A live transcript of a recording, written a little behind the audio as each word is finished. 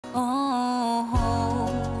Oh,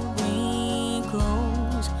 hold me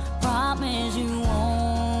close. Promise you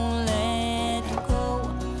won't let go.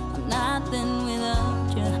 I'm nothing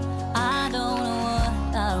without you. I don't know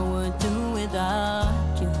what I would do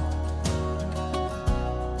without you.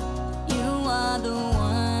 You are the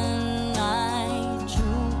one I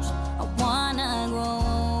choose. I wanna grow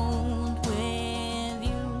old with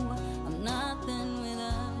you. I'm nothing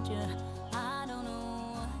without you. I don't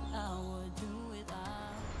know what I would do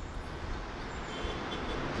without you.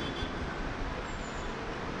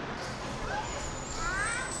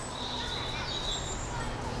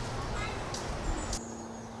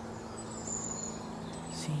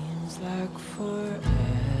 Seems like forever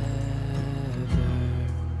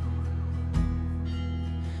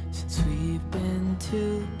since we've been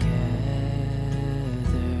together.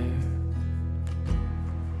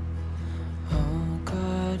 Oh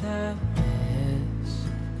God, I miss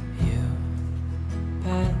you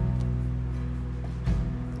bad.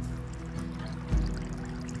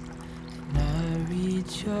 And I read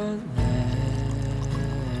your letters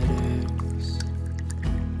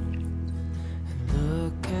and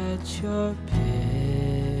look at your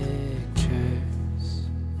pictures.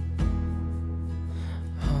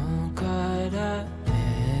 Oh God, I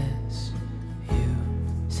miss you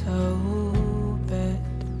so bad.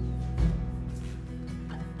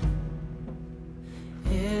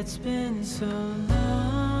 It's been so long,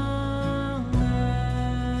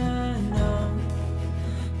 I know,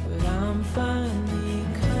 but I'm finally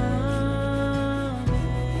coming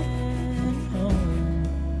home.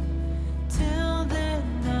 Till then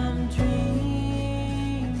I'm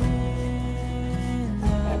dreaming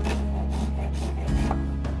of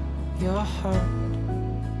your heart,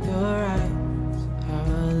 your eyes,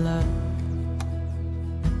 our love.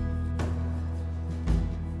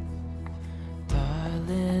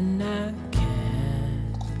 Darling, I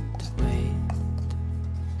can't wait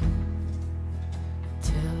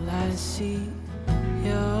till I see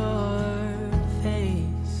your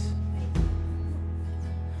face.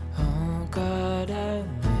 Oh God, I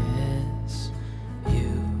miss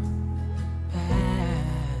you bad.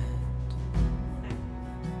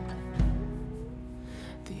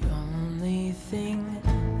 The only thing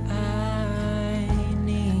I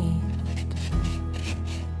need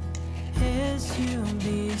is you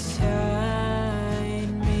beside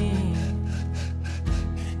me.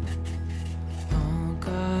 Oh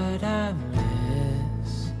God, I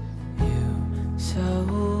miss you so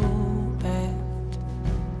bad.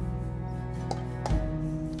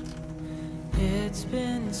 It's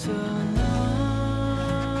been so long,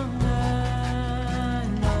 I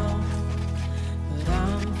know, but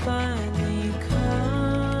I'm finally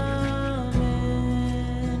coming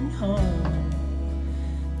home.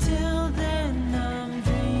 Till then I'm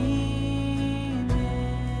dreaming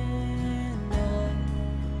of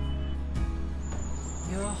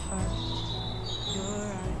your heart, your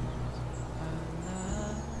eyes, our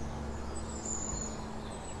love.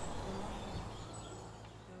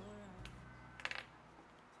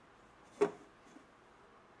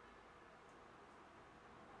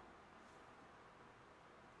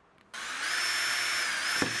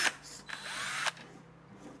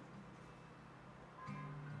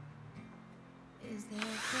 Is there a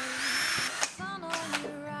place, sun all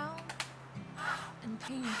year round, and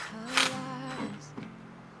pina coladas,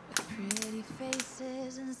 with pretty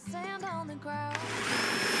faces and sand on the ground?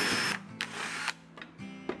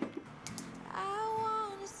 I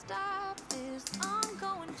wanna stop this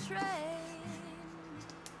ongoing train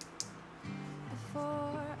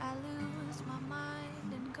before I lose my mind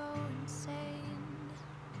and go insane.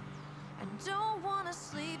 I don't wanna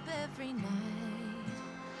sleep every night.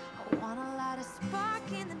 I wanna light a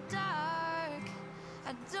spark in the dark.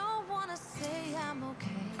 I don't wanna say I'm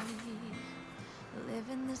okay,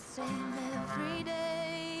 living the same every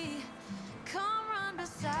day. Come run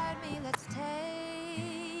beside me, let's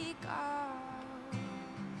take off.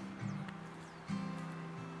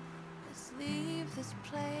 Let's leave this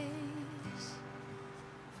place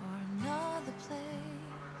for another place.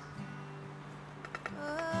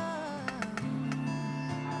 Oh,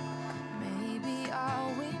 maybe all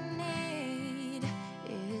we need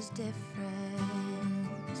is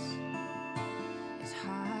difference. It's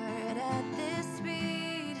hard at this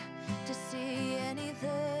speed to see anything.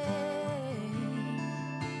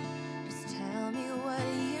 Just tell me what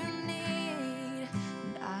you need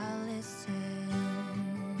and I'll listen.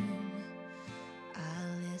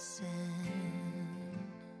 I'll listen.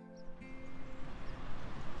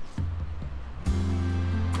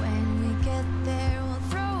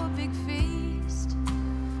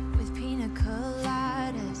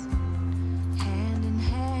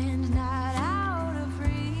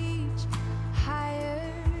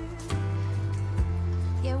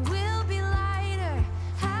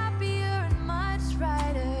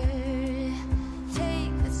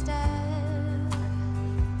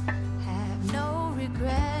 no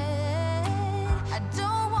regret. I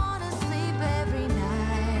don't wanna sleep every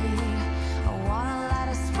night. I wanna light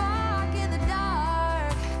a spark in the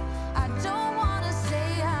dark. I don't wanna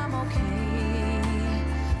say I'm okay,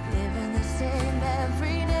 living the same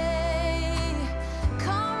every day.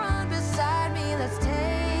 Come run beside me, let's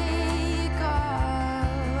take off.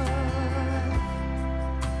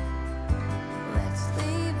 Let's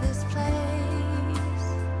leave this place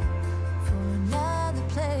for another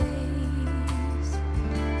place.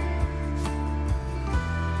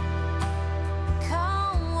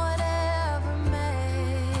 Come whatever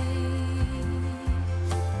may.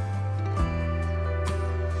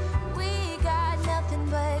 We got nothing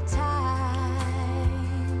but time.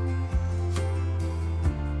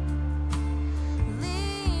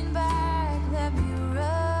 Lean back, let me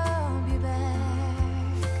rub you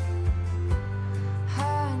back.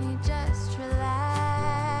 Honey, just relax.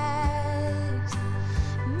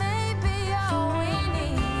 Maybe all we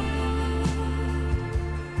need.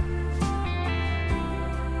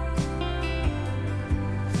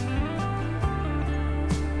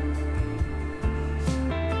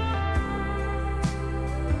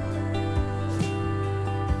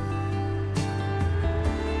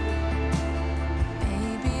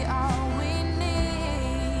 Maybe all we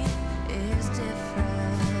need is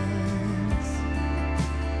difference.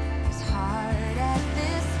 It's hard at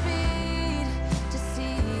this speed to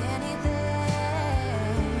see anything.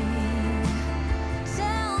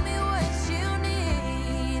 Tell me what you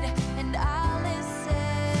need and I'll listen.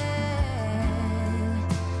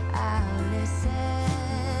 I'll listen.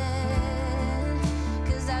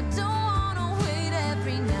 'Cause I don't wanna wait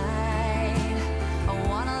every night. I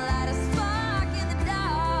wanna light a spark in the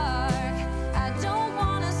dark. I don't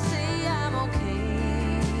wanna say I'm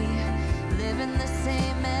okay, living the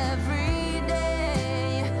same every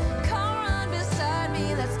day. Come run beside me,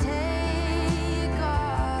 let's take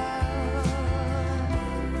off.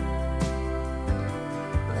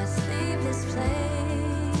 Let's leave this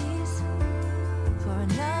place for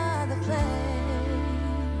another place.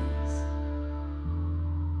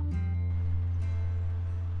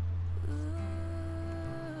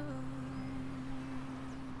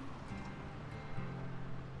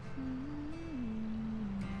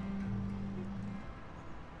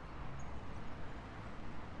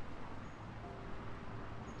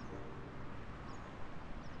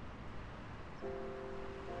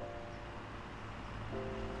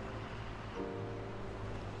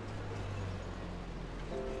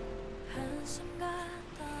 한순간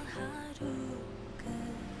또 하루 끝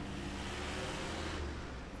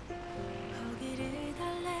거기를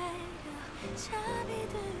달래려 잠이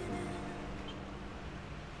드는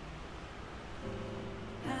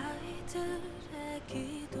아이들의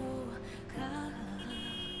기도가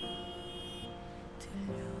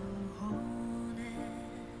들려오네.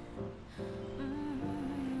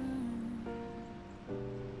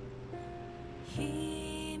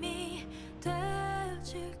 힘이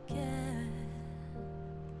되어줄게.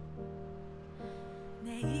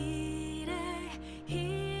 내일의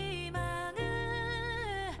희망을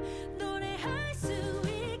노래할 수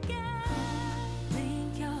있게.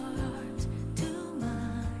 Link your arms to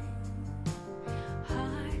mine,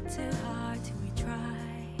 heart to heart we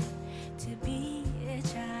try to be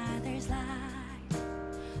each other's light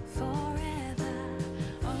forever.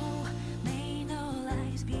 Oh, may no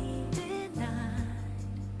lies be denied.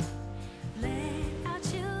 Let our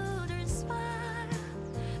children smile.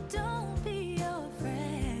 Don't be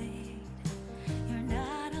afraid. You're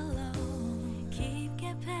not alone. Keep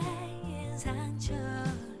paying 상처.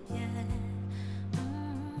 Yeah.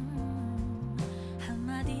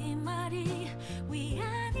 한마디 말이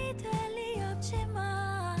위안이 될 리 없지만.